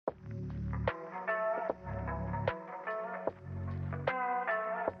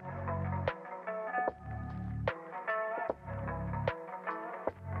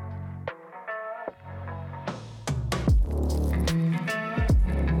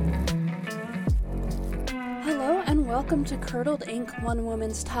Hello and welcome to Curdled Ink, one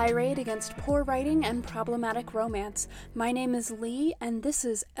woman's tirade against poor writing and problematic romance. My name is Lee, and this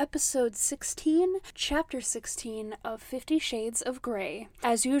is episode 16, chapter 16 of 50 Shades of Grey.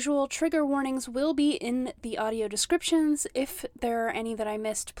 As usual, trigger warnings will be in the audio descriptions. If there are any that I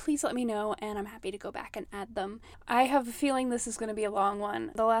missed, please let me know, and I'm happy to go back and add them. I have a feeling this is going to be a long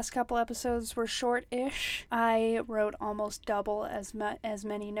one. The last couple episodes were short-ish. I wrote almost double as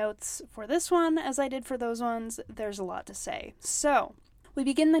many notes for this one as I did for those ones. There's a lot to say. So, we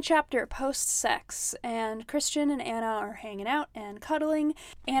begin the chapter post-sex, and Christian and Anna are hanging out and cuddling.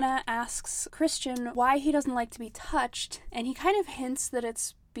 Anna asks Christian why he doesn't like to be touched, and he kind of hints that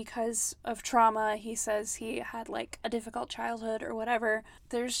it's because of trauma. He says he had a difficult childhood or whatever.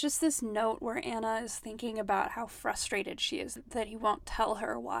 There's just this note where Anna is thinking about how frustrated she is that he won't tell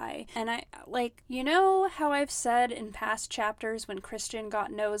her why. And you know how I've said in past chapters when Christian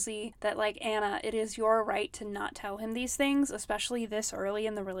got nosy that Anna, it is your right to not tell him these things, especially this early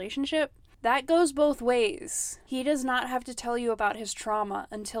in the relationship? That goes both ways. He does not have to tell you about his trauma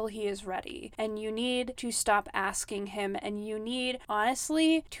until he is ready. And you need to stop asking him, and you need,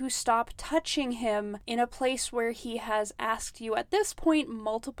 honestly, to stop touching him in a place where he has asked you at this point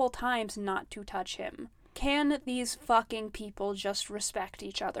multiple times not to touch him. Can these fucking people just respect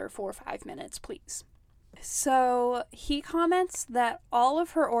each other for 5 minutes, please? So he comments that all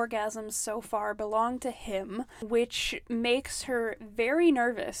of her orgasms so far belong to him, which makes her very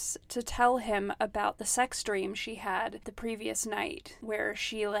nervous to tell him about the sex dream she had the previous night, where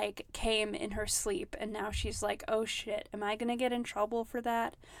she came in her sleep, and now she's like, oh shit, am I gonna get in trouble for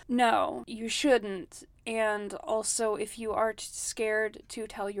that? No, you shouldn't. And also, if you are scared to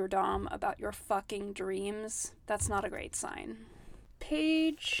tell your dom about your fucking dreams, that's not a great sign.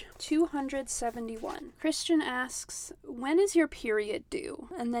 Page 271. Christian asks, when is your period due?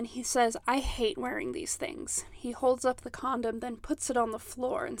 And then he says, I hate wearing these things. He holds up the condom, then puts it on the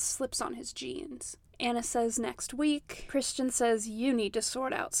floor and slips on his jeans. Anna says next week. Christian says you need to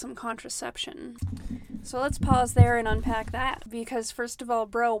sort out some contraception. So let's pause there and unpack that. Because first of all,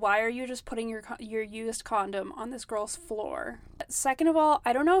 bro, why are you just putting your used condom on this girl's floor? Second of all,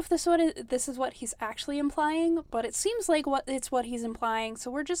 I don't know if this is what he's actually implying, but it seems like what he's implying, so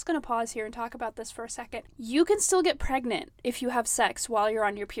we're just gonna pause here and talk about this for a second. You can still get pregnant if you have sex while you're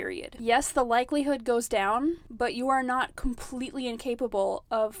on your period. Yes, the likelihood goes down, but you are not completely incapable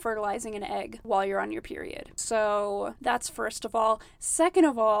of fertilizing an egg while you're on your period. So that's first of all. Second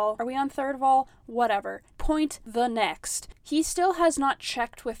of all, are we on third of all? Whatever. Point the next. He still has not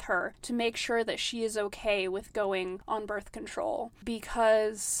checked with her to make sure that she is okay with going on birth control.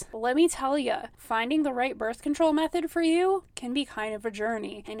 Because, let me tell you, finding the right birth control method for you can be kind of a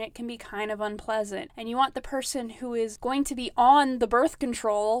journey, and it can be kind of unpleasant. And you want the person who is going to be on the birth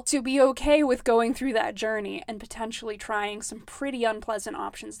control to be okay with going through that journey and potentially trying some pretty unpleasant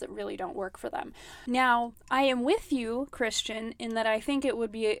options that really don't work for them. Now, I am with you, Christian, in that I think it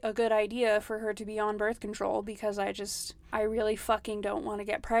would be a good idea for her to be on birth control because I really fucking don't want to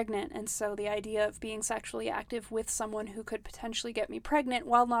get pregnant, and so the idea of being sexually active with someone who could potentially get me pregnant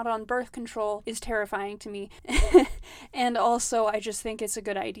while not on birth control is terrifying to me. And also, I just think it's a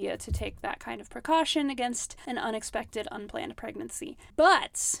good idea to take that kind of precaution against an unexpected, unplanned pregnancy.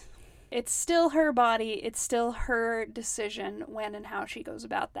 But it's still her body, it's still her decision when and how she goes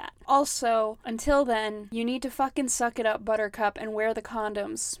about that. Also, until then, you need to fucking suck it up, Buttercup, and wear the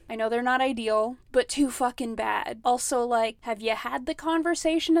condoms. I know they're not ideal, but too fucking bad. Also, have you had the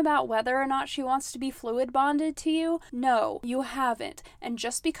conversation about whether or not she wants to be fluid bonded to you? No, you haven't. And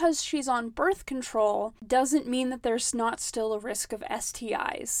just because she's on birth control doesn't mean that there's not still a risk of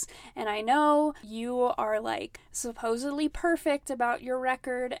STIs. And I know you are supposedly perfect about your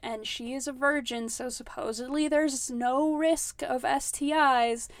record, and she is a virgin, so supposedly there's no risk of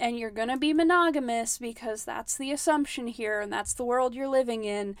STIs, and you're gonna be monogamous because that's the assumption here, and that's the world you're living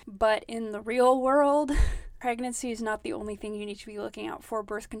in. But in the real world, pregnancy is not the only thing you need to be looking out for.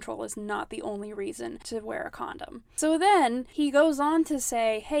 Birth control is not the only reason to wear a condom. So then he goes on to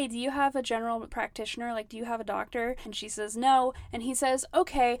say, hey, do you have a general practitioner? Do you have a doctor? And she says no. And he says,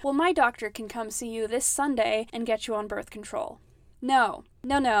 okay, well, my doctor can come see you this Sunday and get you on birth control. No.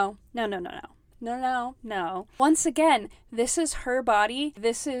 Once again, this is her body.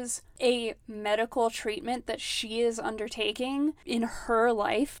 This is a medical treatment that she is undertaking in her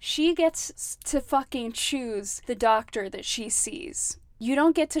life. She gets to fucking choose the doctor that she sees. You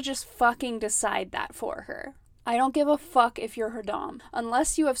don't get to just fucking decide that for her. I don't give a fuck if you're her dom.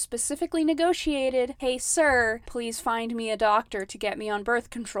 Unless you have specifically negotiated, hey sir, please find me a doctor to get me on birth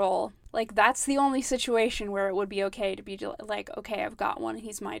control. That's the only situation where it would be okay to be okay, I've got one,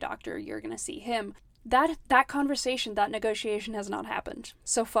 he's my doctor, you're gonna see him. That conversation, that negotiation has not happened.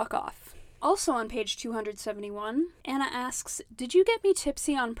 So fuck off. Also on page 271, Anna asks, "Did you get me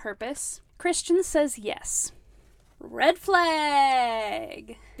tipsy on purpose?" Christian says yes. Red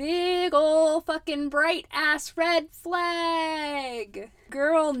flag! Big ol' fucking bright ass red flag!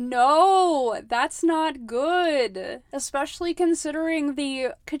 Girl, no! That's not good! Especially considering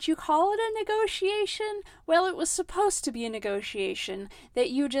could you call it a negotiation? Well, it was supposed to be a negotiation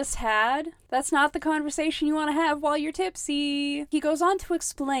that you just had. That's not the conversation you want to have while you're tipsy. He goes on to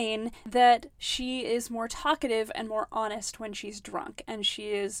explain that she is more talkative and more honest when she's drunk, and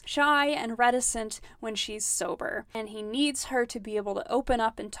she is shy and reticent when she's sober. And he needs her to be able to open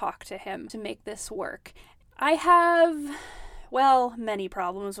up and talk to him to make this work. I have, well, many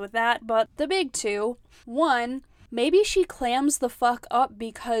problems with that, but the big two. One, maybe she clams the fuck up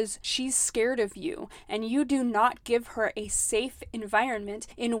because she's scared of you, and you do not give her a safe environment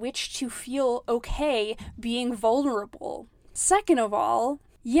in which to feel okay being vulnerable. Second of all,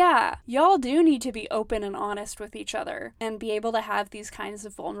 yeah, y'all do need to be open and honest with each other and be able to have these kinds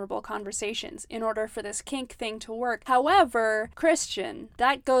of vulnerable conversations in order for this kink thing to work. However, Christian,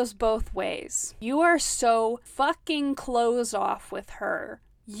 that goes both ways. You are so fucking closed off with her.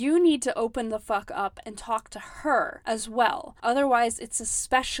 You need to open the fuck up and talk to her as well. Otherwise, it's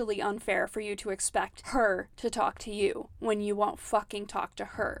especially unfair for you to expect her to talk to you when you won't fucking talk to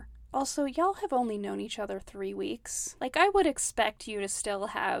her. Also, y'all have only known each other 3 weeks. Like, I would expect you to still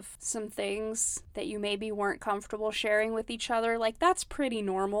have some things that you maybe weren't comfortable sharing with each other. Like, that's pretty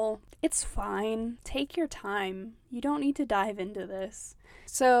normal. It's fine. Take your time. You don't need to dive into this.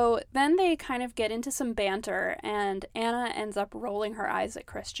 So then they kind of get into some banter, and Anna ends up rolling her eyes at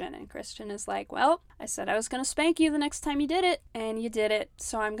Christian, and Christian is like, "Well, I said I was gonna spank you the next time you did it, and you did it,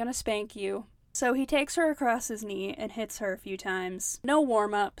 so I'm gonna spank you." So he takes her across his knee and hits her a few times. No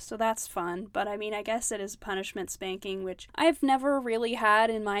warm-up, so that's fun, but I mean, I guess it is punishment spanking, which I've never really had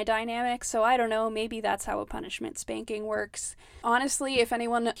in my dynamic, so I don't know, maybe that's how a punishment spanking works. Honestly, if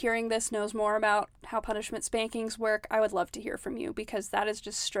anyone hearing this knows more about how punishment spankings work, I would love to hear from you, because that is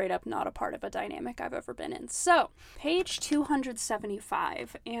just straight up not a part of a dynamic I've ever been in. So, page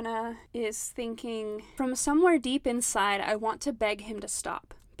 275, Anna is thinking, "From somewhere deep inside, I want to beg him to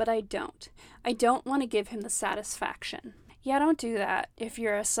stop. But I don't. I don't want to give him the satisfaction." Yeah, don't do that if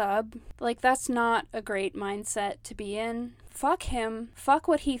you're a sub. Like, that's not a great mindset to be in. Fuck him. Fuck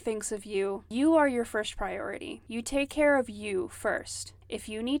what he thinks of you. You are your first priority. You take care of you first. If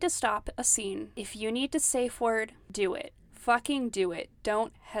you need to stop a scene, if you need to safe word, do it. Fucking do it.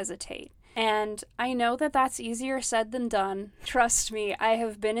 Don't hesitate. And I know that that's easier said than done. Trust me, I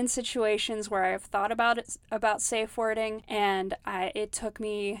have been in situations where I have thought about safe wording, and it took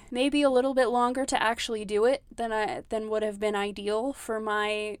me maybe a little bit longer to actually do it than would have been ideal for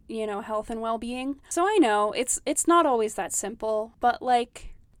my, health and well-being. So I know it's not always that simple, but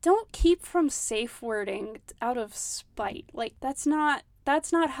like, don't keep from safe wording out of spite. Like, that's not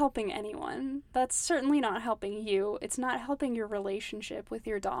helping anyone. That's certainly not helping you. It's not helping your relationship with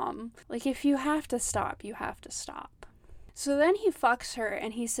your dom. Like, if you have to stop, you have to stop. So then he fucks her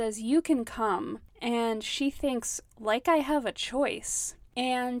and he says, "You can come." And she thinks, like, I have a choice.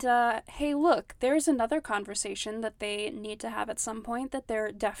 And, hey, look, there's another conversation that they need to have at some point that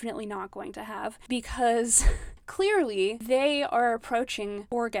they're definitely not going to have, because clearly they are approaching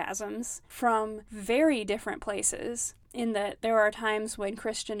orgasms from very different places. In that there are times when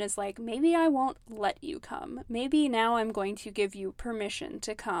Christian is like, maybe I won't let you come. Maybe now I'm going to give you permission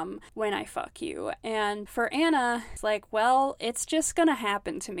to come when I fuck you. And for Anna, it's like, well, it's just gonna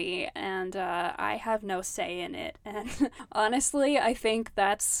happen to me, and I have no say in it. And honestly, I think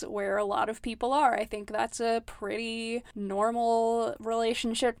that's where a lot of people are. I think that's a pretty normal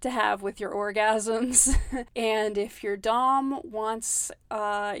relationship to have with your orgasms. And if your dom wants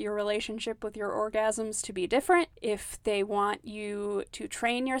your relationship with your orgasms to be different, if they want you to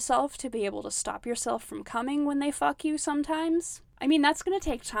train yourself to be able to stop yourself from coming when they fuck you sometimes, I mean, that's going to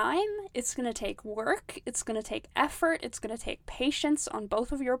take time, it's going to take work, it's going to take effort, it's going to take patience on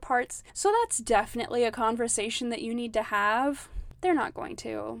both of your parts. So that's definitely a conversation that you need to have. They're not going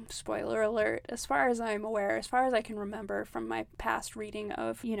to. Spoiler alert. As far as I'm aware, as far as I can remember from my past reading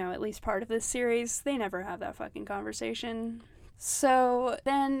of, at least part of this series, they never have that fucking conversation. So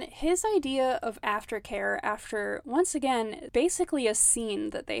then his idea of aftercare after, once again, basically a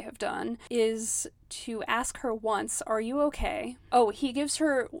scene that they have done, is to ask her once, "Are you okay?" Oh, he gives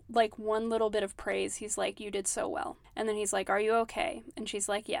her like one little bit of praise. He's like, "You did so well." And then he's like, "Are you okay?" And she's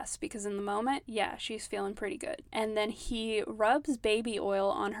like, "Yes," because in the moment, yeah, she's feeling pretty good. And then he rubs baby oil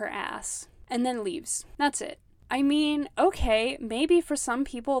on her ass and then leaves. That's it. I mean, okay, maybe for some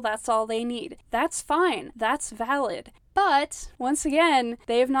people that's all they need. That's fine. That's valid. But, once again,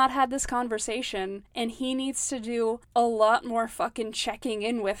 they have not had this conversation, and he needs to do a lot more fucking checking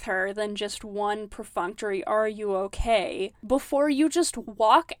in with her than just one perfunctory, "Are you okay?" before you just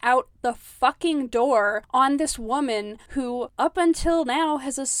walk out the fucking door on this woman who, up until now,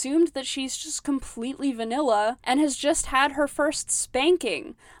 has assumed that she's just completely vanilla and has just had her first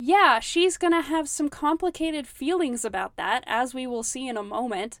spanking. Yeah, she's gonna have some complicated feelings about that, as we will see in a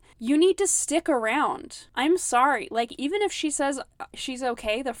moment. You need to stick around. I'm sorry, like, even if she says she's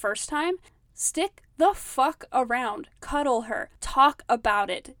okay the first time, stick the fuck around. Cuddle her. Talk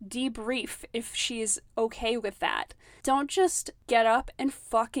about it. Debrief if she's okay with that. Don't just get up and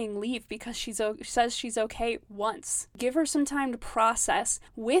fucking leave because she says she's okay once. Give her some time to process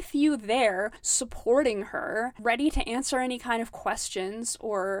with you there, supporting her, ready to answer any kind of questions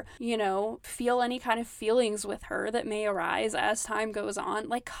or, feel any kind of feelings with her that may arise as time goes on.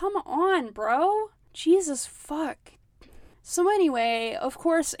 Like, come on, bro. Jesus fuck. So anyway, of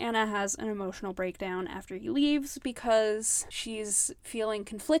course, Anna has an emotional breakdown after he leaves because she's feeling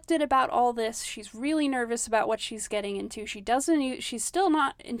conflicted about all this. She's really nervous about what she's getting into. She's still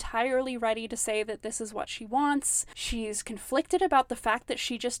not entirely ready to say that this is what she wants. She's conflicted about the fact that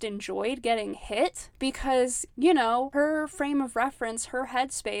she just enjoyed getting hit because, her frame of reference, her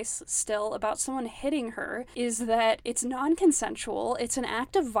headspace still about someone hitting her is that it's non-consensual, it's an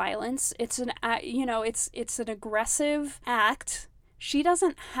act of violence, it's an aggressive act. She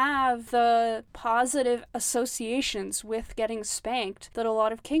doesn't have the positive associations with getting spanked that a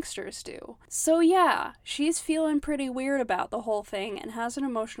lot of kinksters do. So yeah, she's feeling pretty weird about the whole thing and has an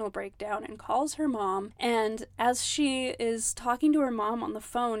emotional breakdown and calls her mom. And as she is talking to her mom on the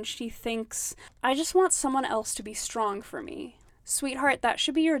phone, she thinks, "I just want someone else to be strong for me." Sweetheart, that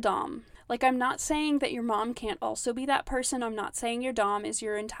should be your dom. Like, I'm not saying that your mom can't also be that person. I'm not saying your dom is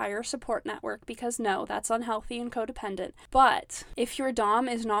your entire support network, because no, that's unhealthy and codependent. But if your dom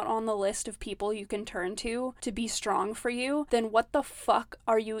is not on the list of people you can turn to be strong for you, then what the fuck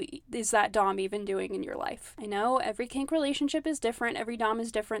is that dom even doing in your life? I know every kink relationship is different. Every dom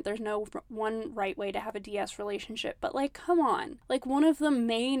is different. There's no one right way to have a DS relationship. But like, come on. Like, one of the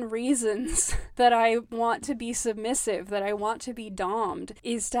main reasons that I want to be submissive, that I want to be dommed,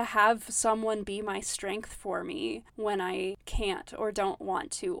 is to have someone be my strength for me when I can't or don't want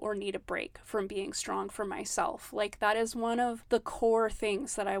to or need a break from being strong for myself. Like, that is one of the core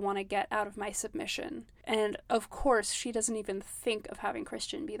things that I want to get out of my submission. And of course, she doesn't even think of having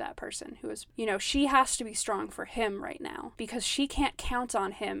Christian be that person who is, she has to be strong for him right now because she can't count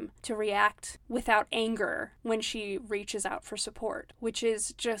on him to react without anger when she reaches out for support, which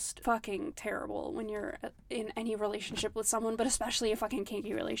is just fucking terrible when you're in any relationship with someone, but especially a fucking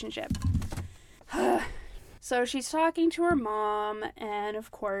kinky relationship. So she's talking to her mom, and of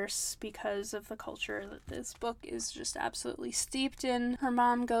course, because of the culture that this book is just absolutely steeped in, her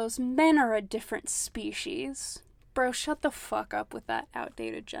mom goes, "Men are a different species." Bro, shut the fuck up with that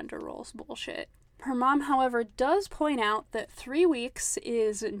outdated gender roles bullshit. Her mom, however, does point out that 3 weeks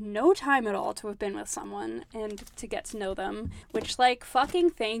is no time at all to have been with someone and to get to know them, which, like,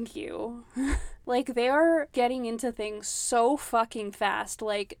 fucking thank you. Like, they are getting into things so fucking fast.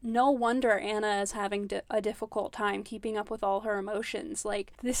 Like, no wonder Anna is having a difficult time keeping up with all her emotions.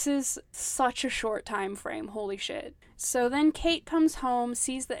 Like, this is such a short time frame. Holy shit. So then Kate comes home,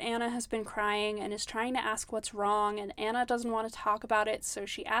 sees that Anna has been crying, and is trying to ask what's wrong, and Anna doesn't want to talk about it, so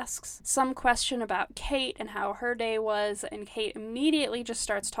she asks some question about Kate and how her day was, and Kate immediately just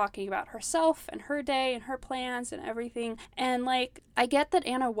starts talking about herself and her day and her plans and everything. And, like, I get that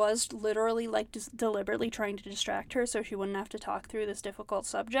Anna was literally, like, just deliberately trying to distract her so she wouldn't have to talk through this difficult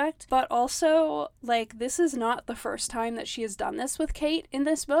subject, but also, like, this is not the first time that she has done this with Kate in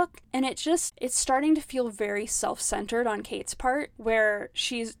this book, and it's starting to feel very self-centered on Kate's part, where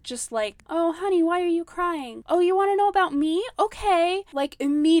she's just like, "Oh, honey, why are you crying? Oh, you want to know about me? Okay." Like,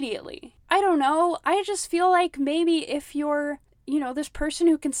 immediately. I don't know. I just feel like maybe if you're, this person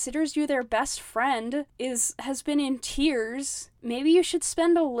who considers you their best friend has been in tears, maybe you should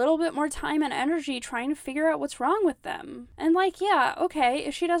spend a little bit more time and energy trying to figure out what's wrong with them. And, like, yeah, okay,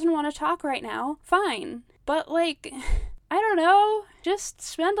 if she doesn't want to talk right now, fine. But, like, I don't know, just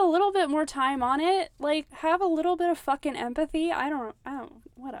spend a little bit more time on it. Like, have a little bit of fucking empathy. I don't,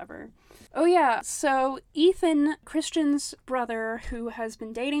 whatever. Oh yeah, so Ethan, Christian's brother, who has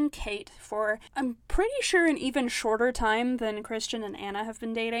been dating Kate for, I'm pretty sure, an even shorter time than Christian and Anna have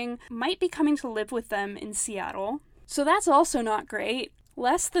been dating, might be coming to live with them in Seattle. So that's also not great.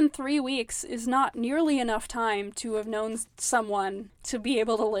 Less than 3 weeks is not nearly enough time to have known someone to be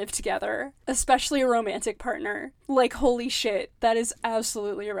able to live together, especially a romantic partner. Like, holy shit, that is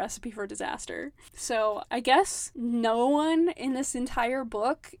absolutely a recipe for disaster. So I guess no one in this entire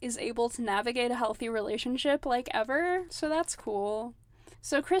book is able to navigate a healthy relationship like ever, so that's cool.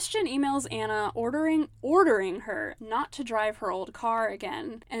 So Christian emails Anna ordering her not to drive her old car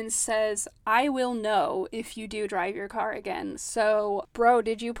again and says, I will know if you do drive your car again. So, bro,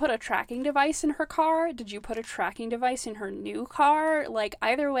 did you put a tracking device in her car? Did you put a tracking device in her new car? Like,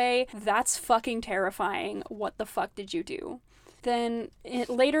 either way, that's fucking terrifying. What the fuck did you do? Then,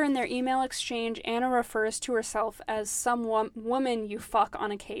 later in their email exchange, Anna refers to herself as some woman you fuck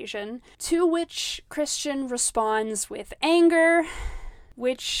on occasion, to which Christian responds with anger,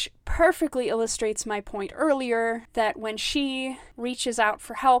 which perfectly illustrates my point earlier that when she reaches out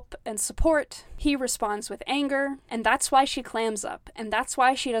for help and support, he responds with anger, and that's why she clams up, and that's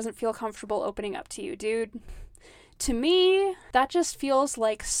why she doesn't feel comfortable opening up to you, dude. To me, that just feels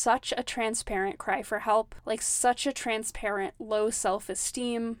like such a transparent cry for help, like such a transparent low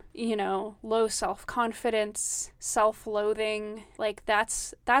self-esteem, low self-confidence, self-loathing. Like,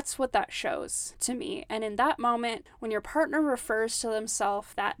 that's what that shows to me. And in that moment, when your partner refers to themselves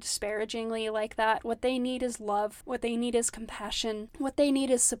that disparagingly like that, what they need is love, what they need is compassion, what they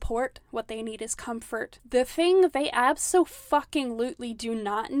need is support, what they need is comfort. The thing they abso-fucking-lutely do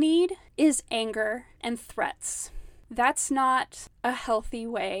not need is anger and threats. That's not a healthy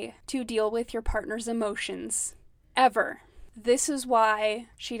way to deal with your partner's emotions. Ever. This is why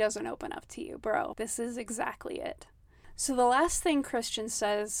she doesn't open up to you, bro. This is exactly it. So the last thing Christian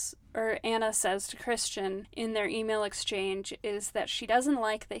says, or Anna says to Christian in their email exchange, is that she doesn't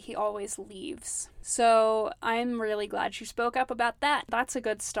like that he always leaves. So I'm really glad she spoke up about that. That's a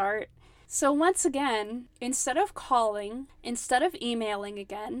good start. So once again, instead of calling, instead of emailing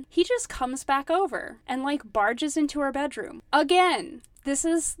again, he just comes back over and barges into her bedroom. Again! This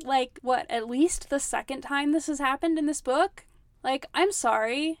is at least the second time this has happened in this book? I'm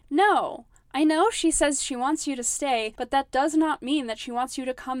sorry. No. I know she says she wants you to stay, but that does not mean that she wants you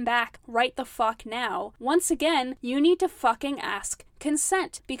to come back right the fuck now. Once again, you need to fucking ask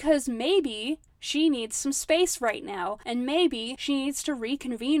consent, because maybe she needs some space right now, and maybe she needs to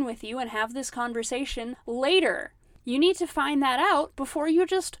reconvene with you and have this conversation later. You need to find that out before you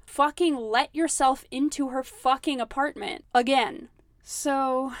just fucking let yourself into her fucking apartment again.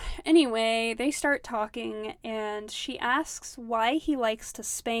 So, anyway, they start talking, and she asks why he likes to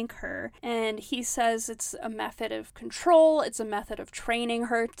spank her, and he says it's a method of control, it's a method of training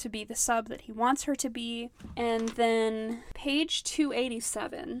her to be the sub that he wants her to be. And then, page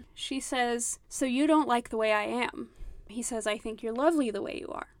 287, she says, so you don't like the way I am. He says, I think you're lovely the way you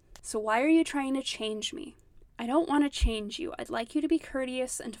are. So why are you trying to change me? I don't want to change you. I'd like you to be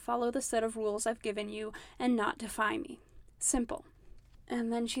courteous and to follow the set of rules I've given you and not defy me. Simple.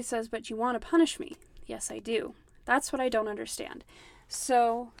 And then she says, but you want to punish me. Yes, I do. That's what I don't understand.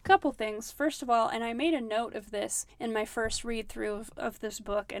 So, a couple things. First of all, and I made a note of this in my first read-through of this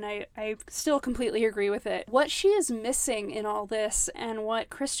book, and I still completely agree with it. What she is missing in all this, and what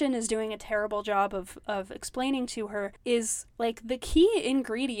Christian is doing a terrible job of explaining to her, is, the key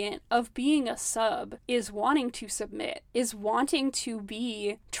ingredient of being a sub is wanting to submit, is wanting to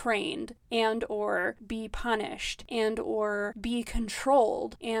be trained, and or be punished, and or be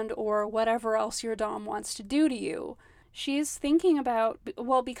controlled, and or whatever else your dom wants to do to you. She's thinking about,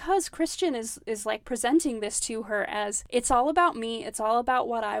 because Christian is presenting this to her as, it's all about me, it's all about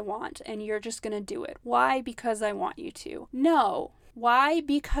what I want, and you're just gonna do it. Why? Because I want you to. No. Why?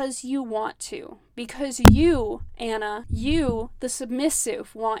 Because you want to. Because you, Anna, you, the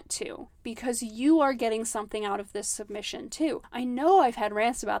submissive, want to. Because you are getting something out of this submission, too. I know I've had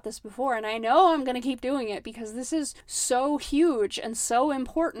rants about this before, and I know I'm going to keep doing it because this is so huge and so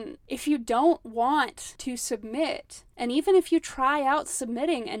important. If you don't want to submit, and even if you try out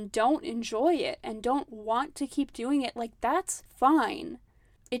submitting and don't enjoy it and don't want to keep doing it, that's fine.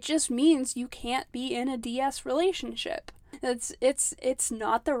 It just means you can't be in a DS relationship. It's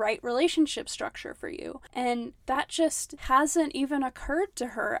not the right relationship structure for you. And that just hasn't even occurred to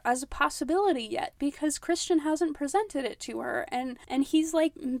her as a possibility yet because Christian hasn't presented it to her. And he's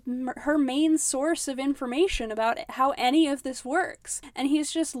her main source of information about how any of this works. And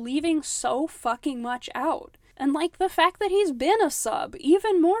he's just leaving so fucking much out. And the fact that he's been a sub,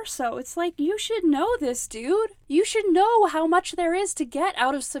 even more so. It's you should know this, dude. You should know how much there is to get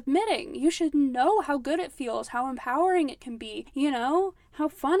out of submitting. You should know how good it feels, how empowering it can be, how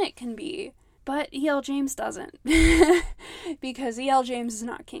fun it can be. But E.L. James doesn't. Because E.L. James is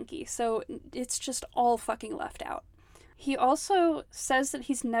not kinky, so it's just all fucking left out. He also says that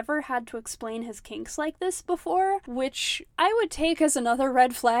he's never had to explain his kinks like this before, which I would take as another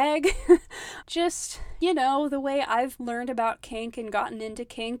red flag. Just, the way I've learned about kink and gotten into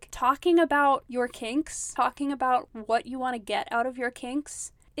kink, talking about your kinks, talking about what you want to get out of your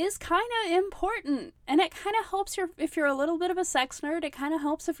kinks, is kind of important. And it kind of helps if you're a little bit of a sex nerd. It kind of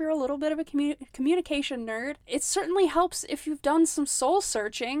helps if you're a little bit of a communication nerd. It certainly helps if you've done some soul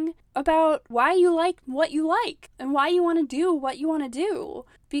searching about why you like what you like and why you want to do what you want to do.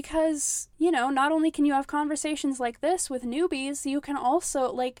 Because, not only can you have conversations like this with newbies, you can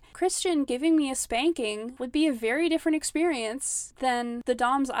also, Christian giving me a spanking would be a very different experience than the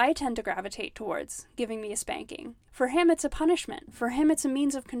doms I tend to gravitate towards giving me a spanking. For him, it's a punishment. For him, it's a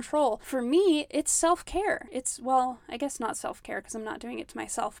means of control. For me, it's self-care. I guess not self-care because I'm not doing it to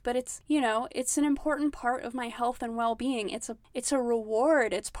myself, but it's an important part of my health and well-being. It's a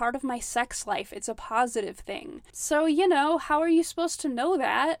reward. It's part of my sex life. It's a positive thing. So, how are you supposed to know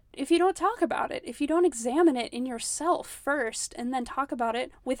that if you don't talk about it? If you don't examine it in yourself first and then talk about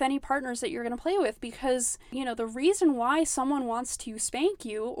it with any partners that you're going to play with? Because, the reason why someone wants to spank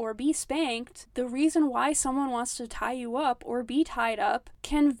you or be spanked, the reason why someone wants to tie you up or be tied up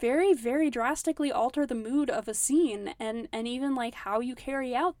can very, very drastically alter the mood of a scene and even how you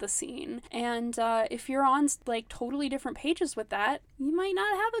carry out the scene. And if you're on totally different pages with that, you might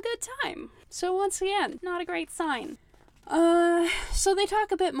not have a good time. So once again, not a great sign. So they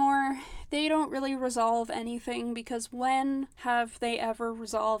talk a bit more. They don't really resolve anything, because when have they ever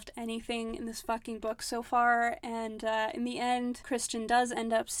resolved anything in this fucking book so far? And in the end, Christian does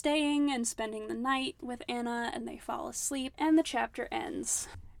end up staying and spending the night with Anna, and they fall asleep, and the chapter ends.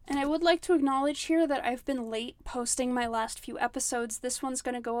 And I would like to acknowledge here that I've been late posting my last few episodes. This one's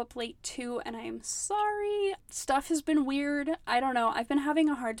gonna go up late too, and I am sorry. Stuff has been weird. I don't know. I've been having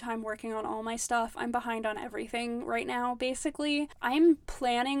a hard time working on all my stuff. I'm behind on everything right now, basically. I'm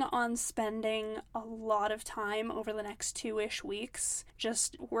planning on spending a lot of time over the next 2-ish weeks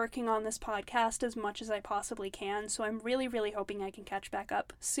just working on this podcast as much as I possibly can, so I'm really, really hoping I can catch back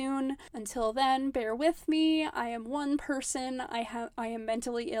up soon. Until then, bear with me. I am one person. I am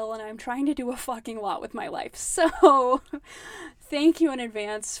mentally ill, and I'm trying to do a fucking lot with my life. So, thank you in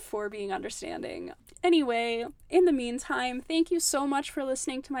advance for being understanding. Anyway, in the meantime, thank you so much for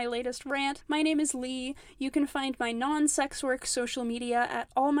listening to my latest rant. My name is Lee. You can find my non-sex work social media at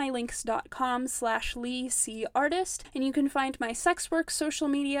allmylinks.com/LeeCArtist, and you can find my sex work social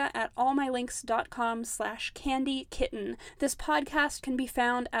media at allmylinks.com/CandyKitten. This podcast can be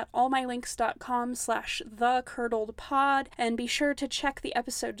found at allmylinks.com/TheCurdledPod, and be sure to check the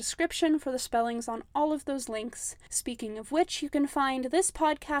episode description for the spellings on all of those links. Speaking of which, you can find this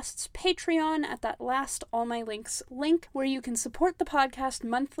podcast's Patreon at that last All My Links link, where you can support the podcast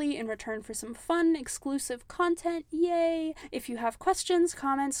monthly in return for some fun, exclusive content. Yay! If you have questions,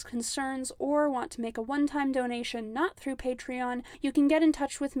 comments, concerns, or want to make a one-time donation not through Patreon, you can get in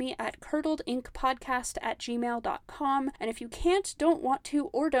touch with me at curdledinkpodcast@gmail.com. And if you can't, don't want to,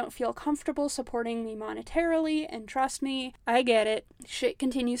 or don't feel comfortable supporting me monetarily, and trust me, I get it, shit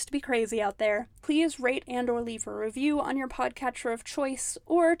continues to be crazy out there, please rate and or leave a review on your podcatcher of choice,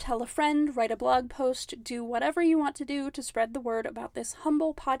 or tell a friend, write a blog post, do whatever you want to do to spread the word about this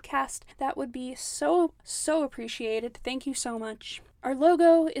humble podcast. That would be so, so appreciated. Thank you so much. Our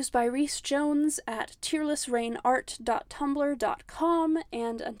logo is by Reese Jones at tearlessrainart.tumblr.com,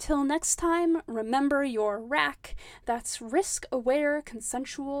 and until next time, remember your RAK. That's risk-aware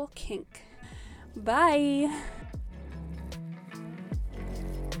consensual kink. Bye!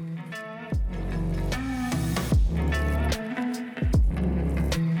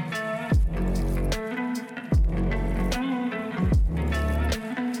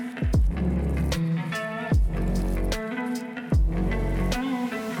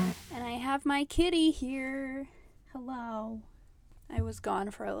 Have my kitty here. Hello. I was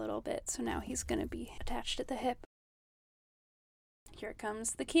gone for a little bit, so now he's gonna be attached at the hip. Here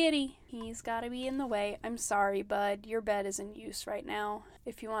comes the kitty. He's gotta be in the way. I'm sorry, bud. Your bed is in use right now.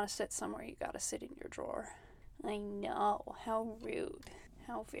 If you want to sit somewhere, you gotta sit in your drawer. I know. How rude.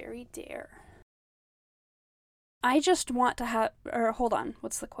 How very dare. I just want to have... hold on.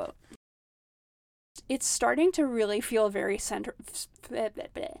 What's the quote? It's starting to really feel very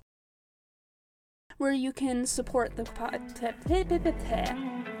where you can support the